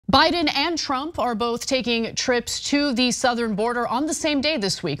Biden and Trump are both taking trips to the southern border on the same day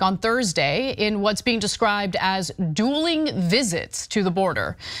this week, on Thursday, in what's being described as dueling visits to the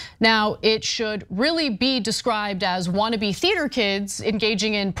border. Now, it should really be described as wannabe theater kids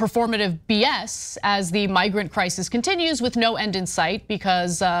engaging in performative BS as the migrant crisis continues with no end in sight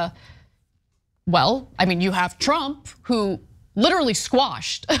because, well, I mean, you have Trump who literally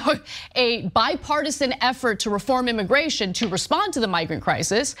squashed a bipartisan effort to reform immigration to respond to the migrant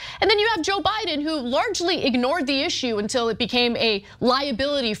crisis. And then you have Joe Biden, who largely ignored the issue until it became a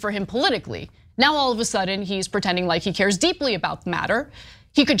liability for him politically. Now, all of a sudden, he's pretending like he cares deeply about the matter.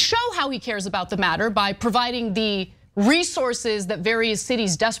 He could show how he cares about the matter by providing the resources that various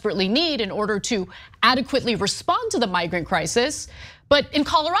cities desperately need in order to adequately respond to the migrant crisis. But in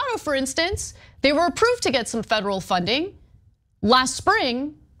Colorado, for instance, they were approved to get some federal funding last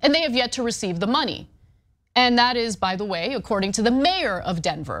spring, and they have yet to receive the money. And that is, by the way, according to the mayor of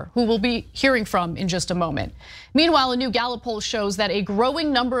Denver, who we'll be hearing from in just a moment. Meanwhile, a new Gallup poll shows that a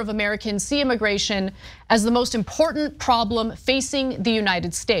growing number of Americans see immigration as the most important problem facing the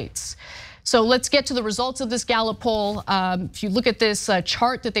United States. So let's get to the results of this Gallup poll. If you look at this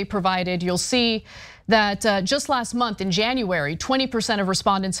chart that they provided, you'll see that just last month in January, 20% of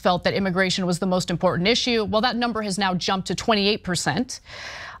respondents felt that immigration was the most important issue. Well, that number has now jumped to 28%.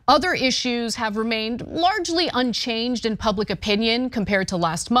 Other issues have remained largely unchanged in public opinion compared to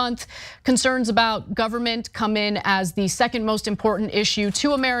last month. Concerns about government come in as the second most important issue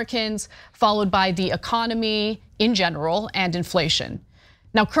to Americans, followed by the economy in general and inflation.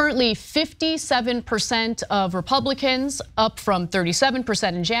 Now, currently 57% of Republicans, up from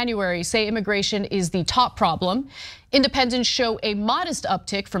 37% in January, say immigration is the top problem. Independents show a modest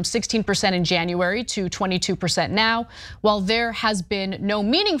uptick from 16% in January to 22% now. While there has been no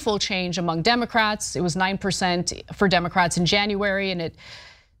meaningful change among Democrats, it was 9% for Democrats in January, and it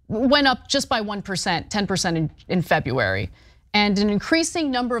went up just by 1%, 10% in February. And an increasing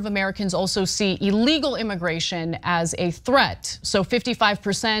number of Americans also see illegal immigration as a threat. So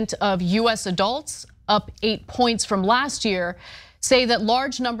 55% of US adults, up 8 points from last year, say that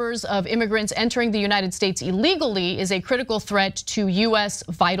large numbers of immigrants entering the United States illegally is a critical threat to US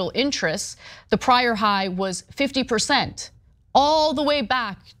vital interests. The prior high was 50%, all the way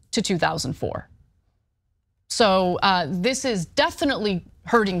back to 2004. So this is definitely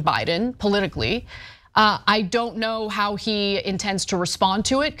hurting Biden politically. I don't know how he intends to respond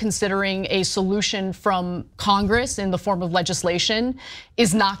to it, considering a solution from Congress in the form of legislation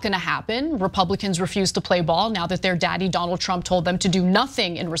is not going to happen. Republicans refuse to play ball now that their daddy Donald Trump told them to do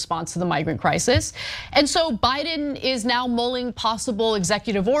nothing in response to the migrant crisis. And so Biden is now mulling possible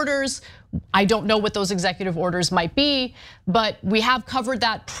executive orders. I don't know what those executive orders might be, but we have covered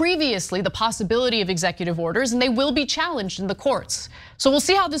that previously, the possibility of executive orders, and they will be challenged in the courts. So we'll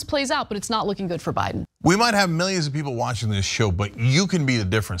see how this plays out, but it's not looking good for Biden. We might have millions of people watching this show, but you can be the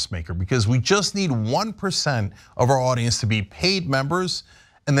difference maker because we just need 1% of our audience to be paid members,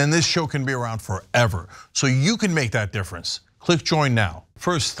 and then this show can be around forever. So you can make that difference. Click join now.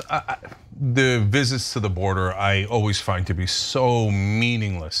 First, the visits to the border I always find to be so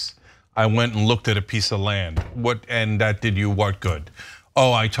meaningless. I went and looked at a piece of land. And that did you what good?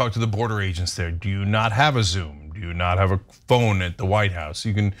 Oh, I talked to the border agents there. Do you not have a Zoom? Do you not have a phone at the White House?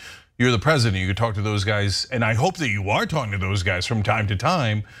 You're the president, you can talk to those guys. And I hope that you are talking to those guys from time to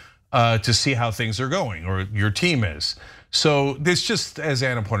time to see how things are going or your team is. So this just, as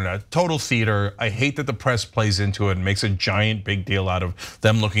Anna pointed out, total theater. I hate that the press plays into it and makes a giant big deal out of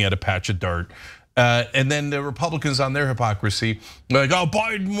them looking at a patch of dirt. And then the Republicans on their hypocrisy, like, oh,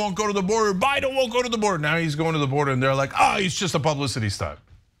 Biden won't go to the border, Biden won't go to the border. Now he's going to the border and they're like, oh, it's just a publicity stunt.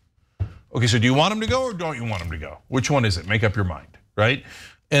 Okay, so do you want him to go or don't you want him to go? Which one is it? Make up your mind, right?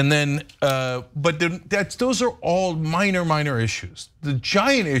 And then, but those are all minor issues. The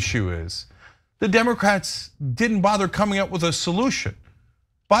giant issue is the Democrats didn't bother coming up with a solution.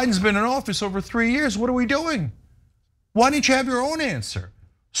 Biden's been in office over 3 years, what are we doing? Why didn't you have your own answer?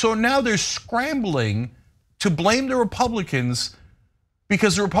 So now they're scrambling to blame the Republicans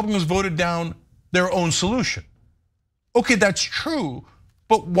because the Republicans voted down their own solution. Okay, that's true,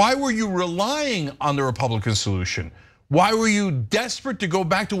 but why were you relying on the Republican solution? Why were you desperate to go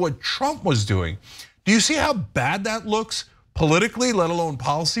back to what Trump was doing? Do you see how bad that looks politically, let alone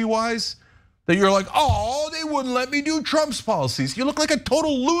policy-wise? That you're like, oh, they wouldn't let me do Trump's policies. You look like a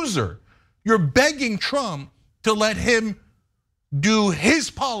total loser. You're begging Trump to let him do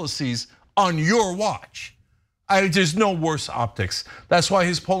his policies on your watch. There's no worse optics. That's why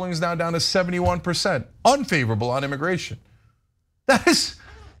his polling is now down to 71%, unfavorable on immigration. That's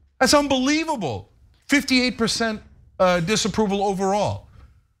unbelievable. 58% disapproval overall.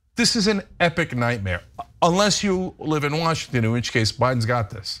 this is an epic nightmare. Unless you live in Washington, in which case Biden's got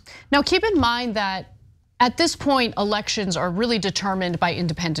this. Now keep in mind that at this point, elections are really determined by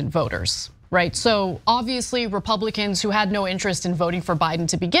independent voters, right? So obviously Republicans who had no interest in voting for Biden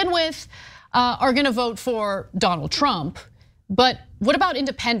to begin with are gonna vote for Donald Trump. But what about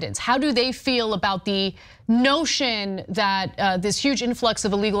independents? How do they feel about the notion that this huge influx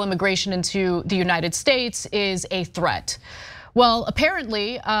of illegal immigration into the United States is a threat? Well,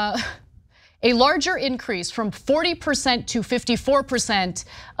 apparently, a larger increase from 40% to 54%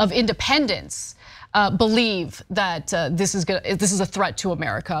 of independents believe that this is a threat to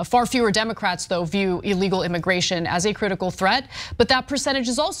America. Far fewer Democrats, though, view illegal immigration as a critical threat, but that percentage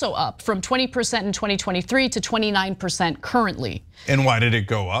is also up from 20% in 2023 to 29% currently. And why did it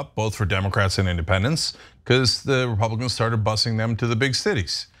go up, both for Democrats and independents? Because the Republicans started busing them to the big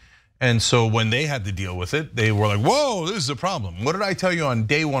cities. And so when they had to deal with it, they were like, whoa, this is a problem. What did I tell you on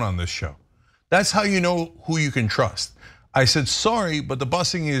day one on this show? That's how you know who you can trust. I said, sorry, but the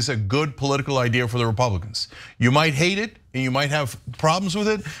busing is a good political idea for the Republicans. You might hate it and you might have problems with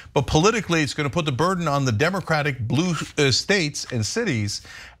it, but politically it's gonna put the burden on the Democratic blue states and cities,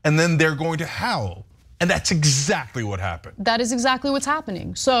 and then they're going to howl. And that's exactly what happened. That is exactly what's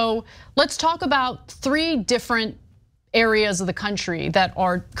happening. So let's talk about 3 different areas of the country that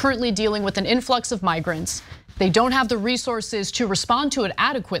are currently dealing with an influx of migrants. They don't have the resources to respond to it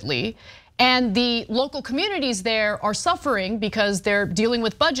adequately. And the local communities there are suffering because they're dealing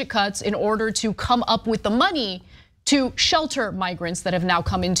with budget cuts in order to come up with the money to shelter migrants that have now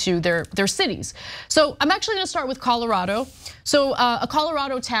come into their cities. So I'm actually gonna start with Colorado. So a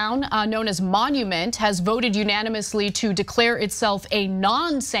Colorado town known as Monument has voted unanimously to declare itself a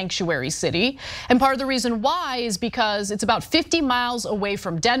non-sanctuary city. And part of the reason why is because it's about 50 miles away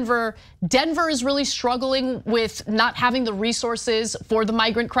from Denver. Denver is really struggling with not having the resources for the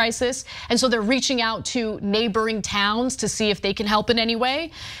migrant crisis. And so they're reaching out to neighboring towns to see if they can help in any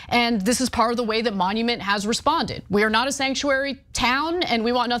way. And this is part of the way that Monument has responded. We are not a sanctuary town and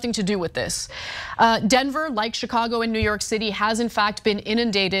we want nothing to do with this. Denver, like Chicago and New York City, has in fact been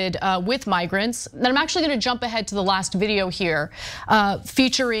inundated with migrants. And I'm actually gonna jump ahead to the last video here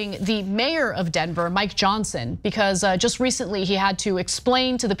featuring the mayor of Denver, Mike Johnson, because just recently he had to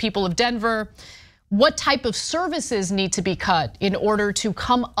explain to the people of Denver what type of services need to be cut in order to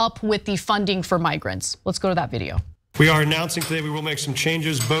come up with the funding for migrants. Let's go to that video. We are announcing today we will make some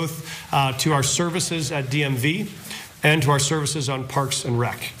changes both to our services at DMV and to our services on Parks and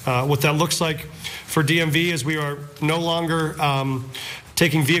Rec. What that looks like for DMV is we are no longer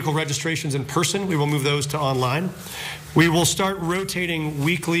taking vehicle registrations in person. We will move those to online. We will start rotating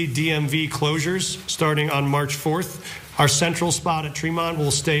weekly DMV closures starting on March 4th. Our central spot at Tremont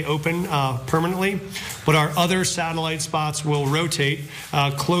will stay open permanently, but our other satellite spots will rotate,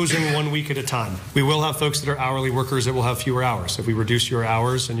 closing 1 week at a time. We will have folks that are hourly workers that will have fewer hours. If we reduce your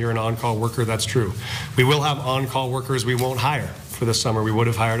hours and you're an on-call worker, that's true. We will have on-call workers we won't hire for this summer. We would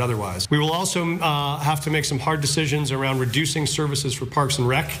have hired otherwise. We will also have to make some hard decisions around reducing services for Parks and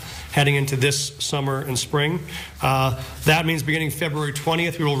Rec heading into this summer and spring. That means beginning February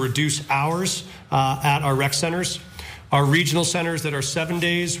 20th, we will reduce hours at our rec centers. Our regional centers that are 7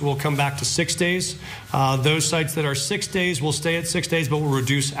 days will come back to 6 days. Those sites that are 6 days will stay at 6 days, but will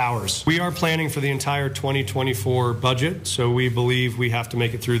reduce hours. We are planning for the entire 2024 budget, so we believe we have to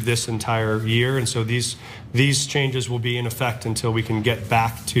make it through this entire year, and so these changes will be in effect until we can get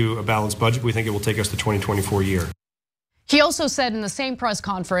back to a balanced budget. We think it will take us the 2024 year. He also said in the same press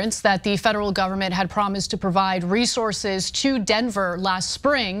conference that the federal government had promised to provide resources to Denver last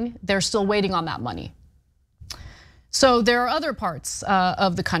spring. They're still waiting on that money. So there are other parts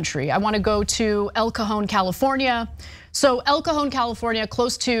of the country. I want to go to El Cajon, California. So El Cajon, California,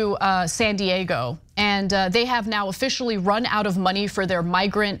 close to San Diego, and they have now officially run out of money for their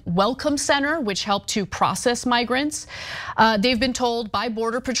migrant welcome center, which helped to process migrants. They've been told by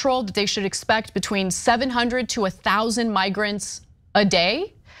Border Patrol that they should expect between 700 to 1,000 migrants a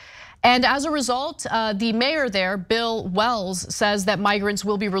day. And as a result, the mayor there, Bill Wells, says that migrants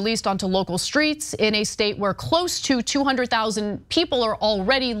will be released onto local streets in a state where close to 200,000 people are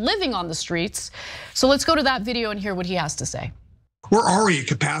already living on the streets. So let's go to that video and hear what he has to say. We're already at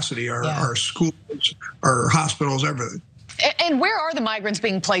capacity, our schools, our hospitals, everything. And where are the migrants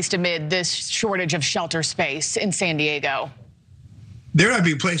being placed amid this shortage of shelter space in San Diego? They're not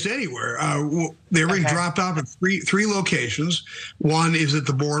being placed anywhere. They're being dropped off at three locations. One is at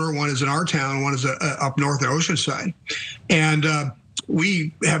the border, one is in our town, one is up north at Oceanside. And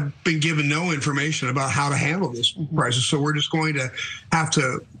we have been given no information about how to handle this crisis. So we're just going to have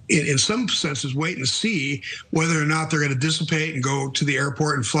to in some senses, wait and see whether or not they're going to dissipate and go to the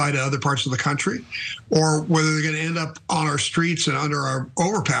airport and fly to other parts of the country, or whether they're going to end up on our streets and under our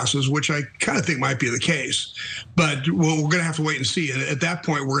overpasses, which I kind of think might be the case. But we're going to have to wait and see. And at that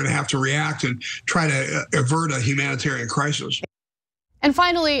point, we're going to have to react and try to avert a humanitarian crisis. And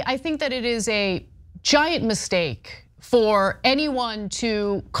finally, I think that it is a giant mistake for anyone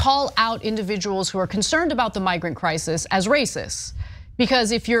to call out individuals who are concerned about the migrant crisis as racists.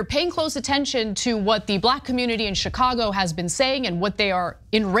 Because if you're paying close attention to what the Black community in Chicago has been saying and what they are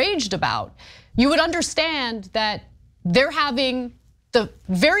enraged about, you would understand that they're having the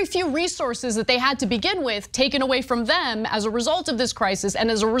very few resources that they had to begin with taken away from them as a result of this crisis and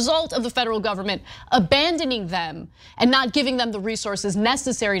as a result of the federal government abandoning them and not giving them the resources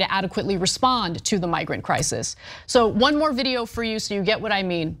necessary to adequately respond to the migrant crisis. So one more video for you so you get what I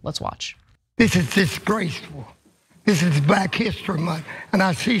mean. Let's watch. This is disgraceful. This is Black History Month, and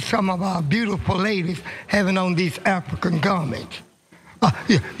I see some of our beautiful ladies having on these African garments.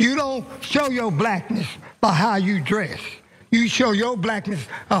 You don't show your blackness by how you dress. You show your blackness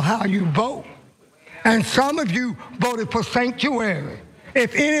of how you vote. And some of you voted for sanctuary.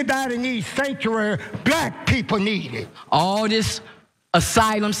 If anybody needs sanctuary, Black people need it. All this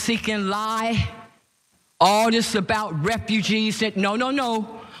asylum-seeking lie, all this about refugees,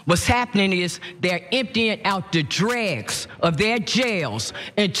 no. What's happening is they're emptying out the dregs of their jails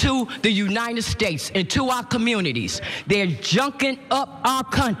into the United States, into our communities. They're junking up our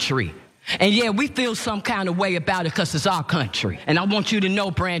country. And yeah, we feel some kind of way about it because it's our country. And I want you to know,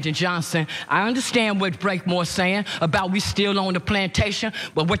 Brandon Johnson, I understand what Breakmore's saying about we still on the plantation,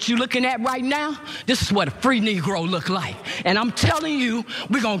 but what you're looking at right now, this is what a free Negro look like. And I'm telling you,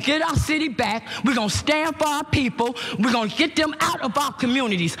 we're gonna get our city back, we're gonna stand for our people, we're gonna get them out of our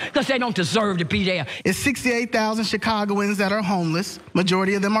communities because they don't deserve to be there. It's 68,000 Chicagoans that are homeless,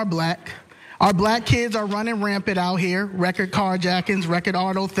 majority of them are Black. Our Black kids are running rampant out here, record carjackings, record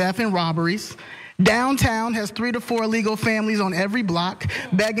auto theft, and robberies. Downtown has 3 to 4 illegal families on every block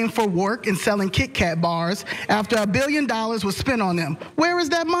begging for work and selling Kit Kat bars after $1 billion was spent on them. Where is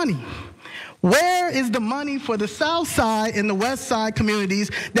that money? Where is the money for the South Side and the West Side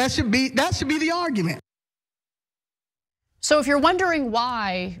communities? That should be the argument. So if you're wondering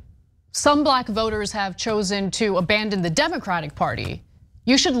why some Black voters have chosen to abandon the Democratic Party,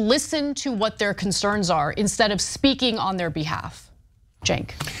 you should listen to what their concerns are instead of speaking on their behalf.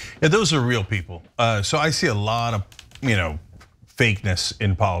 Cenk. Yeah, those are real people. So I see a lot of, fakeness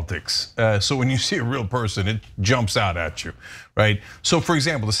in politics. So when you see a real person, it jumps out at you, right? So for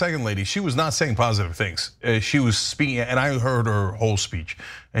example, the second lady, she was not saying positive things. She was speaking, and I heard her whole speech,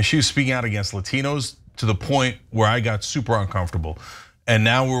 and she was speaking out against Latinos to the point where I got super uncomfortable. And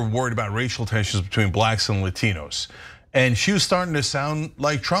now we're worried about racial tensions between Blacks and Latinos. And she was starting to sound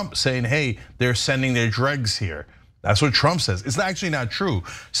like Trump, saying, hey, they're sending their dregs here. That's what Trump says. It's actually not true.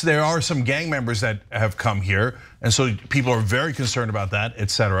 So there are some gang members that have come here, and so people are very concerned about that,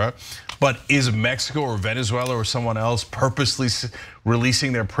 etc. But is Mexico or Venezuela or someone else purposely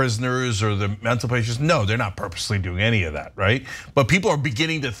releasing their prisoners or the mental patients? No, they're not purposely doing any of that, right? But people are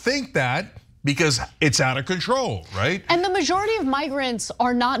beginning to think that because it's out of control, right? And the majority of migrants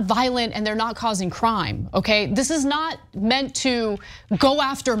are not violent and they're not causing crime, okay? This is not meant to go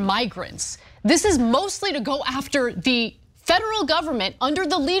after migrants. This is mostly to go after the federal government under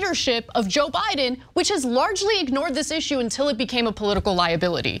the leadership of Joe Biden, which has largely ignored this issue until it became a political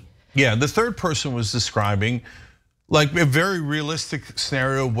liability. Yeah, the third person was describing like a very realistic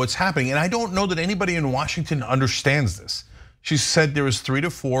scenario of what's happening. And I don't know that anybody in Washington understands this. She said there was 3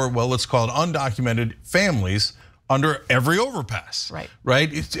 to 4, well, let's call it undocumented families under every overpass, right?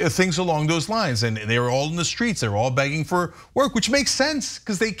 Things along those lines, and they were all in the streets. They were all begging for work, which makes sense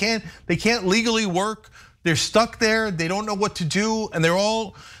because they can't legally work. They're stuck there. They don't know what to do, and they're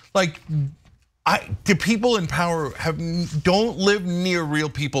all like, the people in power don't live near real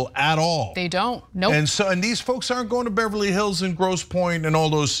people at all. They don't. Nope. And these folks aren't going to Beverly Hills and Grosse Pointe and all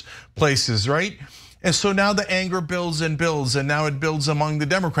those places, right? And so now the anger builds and builds, and now it builds among the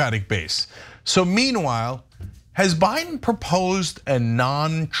Democratic base. So meanwhile, has Biden proposed a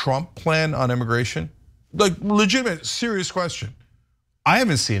non-Trump plan on immigration? Like legitimate, serious question. I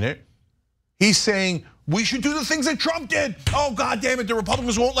haven't seen it. He's saying we should do the things that Trump did. Oh, God damn it, the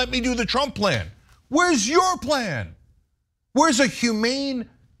Republicans won't let me do the Trump plan. Where's your plan? Where's a humane,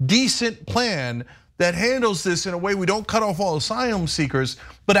 decent plan that handles this in a way we don't cut off all asylum seekers,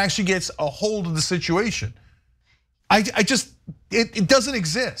 but actually gets a hold of the situation? It doesn't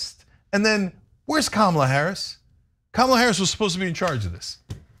exist. And then where's Kamala Harris? Kamala Harris was supposed to be in charge of this.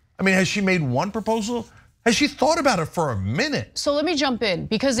 I mean, has she made one proposal? Has she thought about it for a minute? So let me jump in,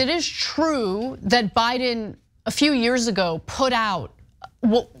 because it is true that Biden a few years ago put out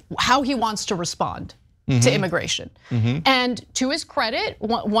how he wants to respond to immigration. And to his credit,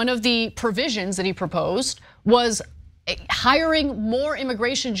 one of the provisions that he proposed was hiring more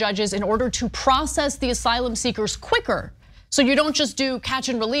immigration judges in order to process the asylum seekers quicker. So you don't just do catch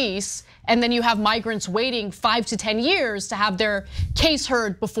and release, and then you have migrants waiting 5 to 10 years to have their case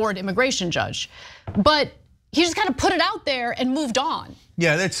heard before an immigration judge. But he just kind of put it out there and moved on.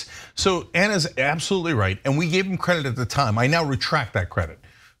 Yeah, so Anna's absolutely right, and we gave him credit at the time. I now retract that credit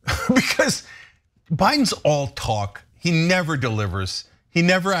because Biden's all talk. He never delivers. He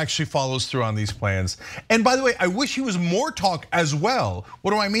never actually follows through on these plans. And by the way, I wish he was more talk as well.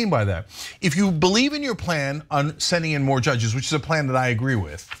 What do I mean by that? If you believe in your plan on sending in more judges, which is a plan that I agree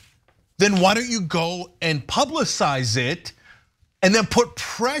with, then why don't you go and publicize it and then put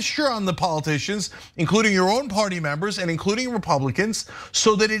pressure on the politicians, including your own party members and including Republicans,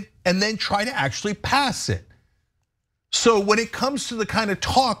 so that and then try to actually pass it. So when it comes to the kind of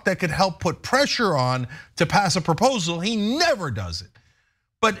talk that could help put pressure on to pass a proposal, he never does it.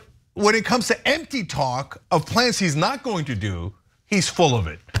 But when it comes to empty talk of plans he's not going to do, he's full of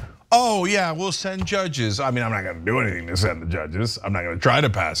it. Oh yeah, we'll send judges. I mean, I'm not gonna do anything to send the judges. I'm not gonna try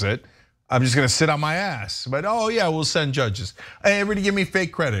to pass it. I'm just gonna sit on my ass. But oh yeah, we'll send judges. Hey, everybody give me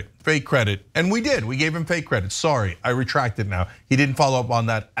fake credit. And we did, we gave him fake credit. Sorry, I retract it now. He didn't follow up on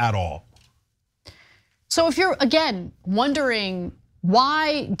that at all. So if you're, again, wondering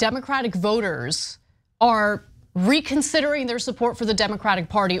why Democratic voters are reconsidering their support for the Democratic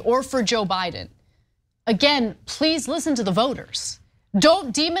Party or for Joe Biden, again, please listen to the voters.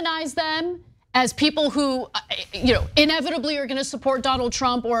 Don't demonize them as people who inevitably are gonna support Donald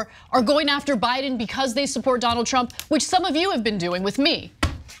Trump or are going after Biden because they support Donald Trump, which some of you have been doing with me.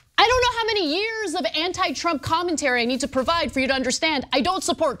 I don't know how many years of anti-Trump commentary I need to provide for you to understand I don't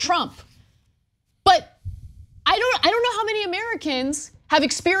support Trump. But I don't know how many Americans have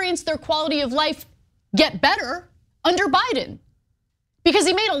experienced their quality of life get better under Biden, because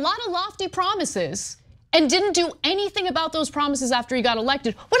he made a lot of lofty promises and didn't do anything about those promises after he got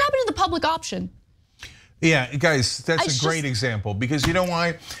elected. What happened to the public option? Yeah, guys, that's a great example, because you know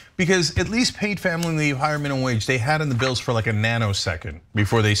why? Because at least paid family leave, higher minimum wage, they had in the bills for like a nanosecond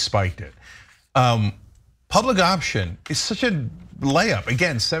before they spiked it. Public option is such a layup.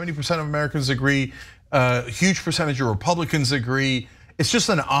 Again, 70% of Americans agree. A huge percentage of Republicans agree. It's just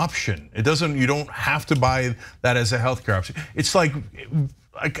an option. You don't have to buy that as a healthcare option. It's like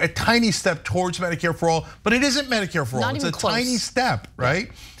a tiny step towards Medicare for all, but it isn't Medicare for all. It's a tiny step,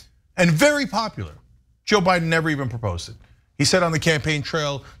 right? And very popular. Joe Biden never even proposed it. He said on the campaign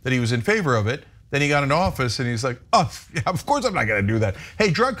trail that he was in favor of it. Then he got into office and he's like, oh, yeah, of course I'm not gonna do that. Hey,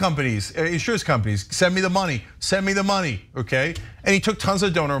 drug companies, insurance companies, send me the money, okay? And he took tons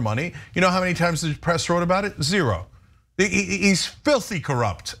of donor money. You know how many times the press wrote about it? 0. He's filthy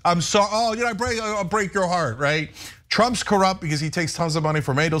corrupt. I'm sorry, I'll break your heart, right? Trump's corrupt because he takes tons of money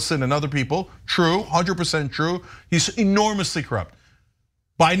from Adelson and other people. True, 100% true. He's enormously corrupt.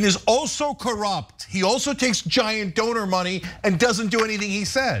 Biden is also corrupt. He also takes giant donor money and doesn't do anything he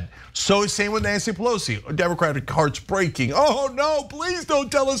said. So it's same with Nancy Pelosi. Democratic hearts breaking. Oh no, please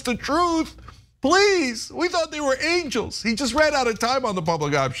don't tell us the truth. Please, we thought they were angels. He just ran out of time on the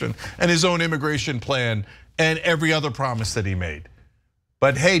public option and his own immigration plan and every other promise that he made.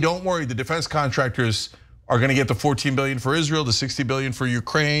 But hey, don't worry, the defense contractors are gonna get the 14 billion for Israel, the 60 billion for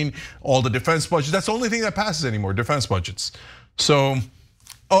Ukraine, all the defense budgets. That's the only thing that passes anymore, defense budgets. So,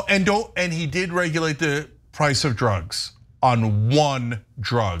 and he did regulate the price of drugs on one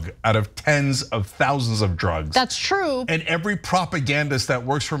drug out of tens of thousands of drugs. That's true. And every propagandist that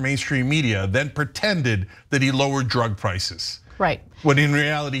works for mainstream media then pretended that he lowered drug prices. Right. When in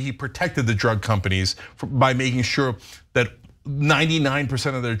reality, he protected the drug companies by making sure that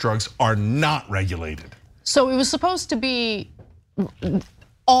 99% of their drugs are not regulated. So it was supposed to be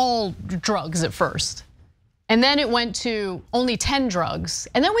all drugs at first. And then it went to only 10 drugs.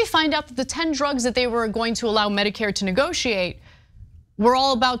 And then we find out that the 10 drugs that they were going to allow Medicare to negotiate were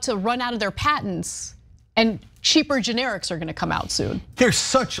all about to run out of their patents, and cheaper generics are gonna come out soon. They're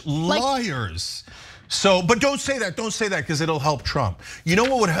such liars. So, but don't say that, because it'll help Trump. You know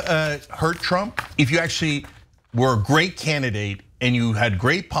what would hurt Trump? If you actually were a great candidate and you had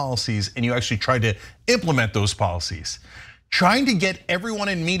great policies and you actually tried to implement those policies. Trying to get everyone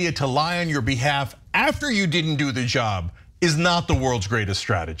in media to lie on your behalf after you didn't do the job is not the world's greatest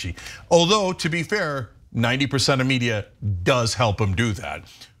strategy. Although, to be fair, 90% of media does help him do that.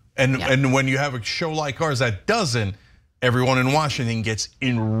 And when you have a show like ours that doesn't, everyone in Washington gets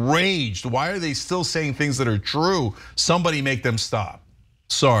enraged. Why are they still saying things that are true? Somebody make them stop.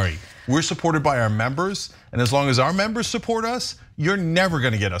 Sorry, we're supported by our members, and as long as our members support us, you're never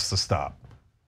gonna get us to stop.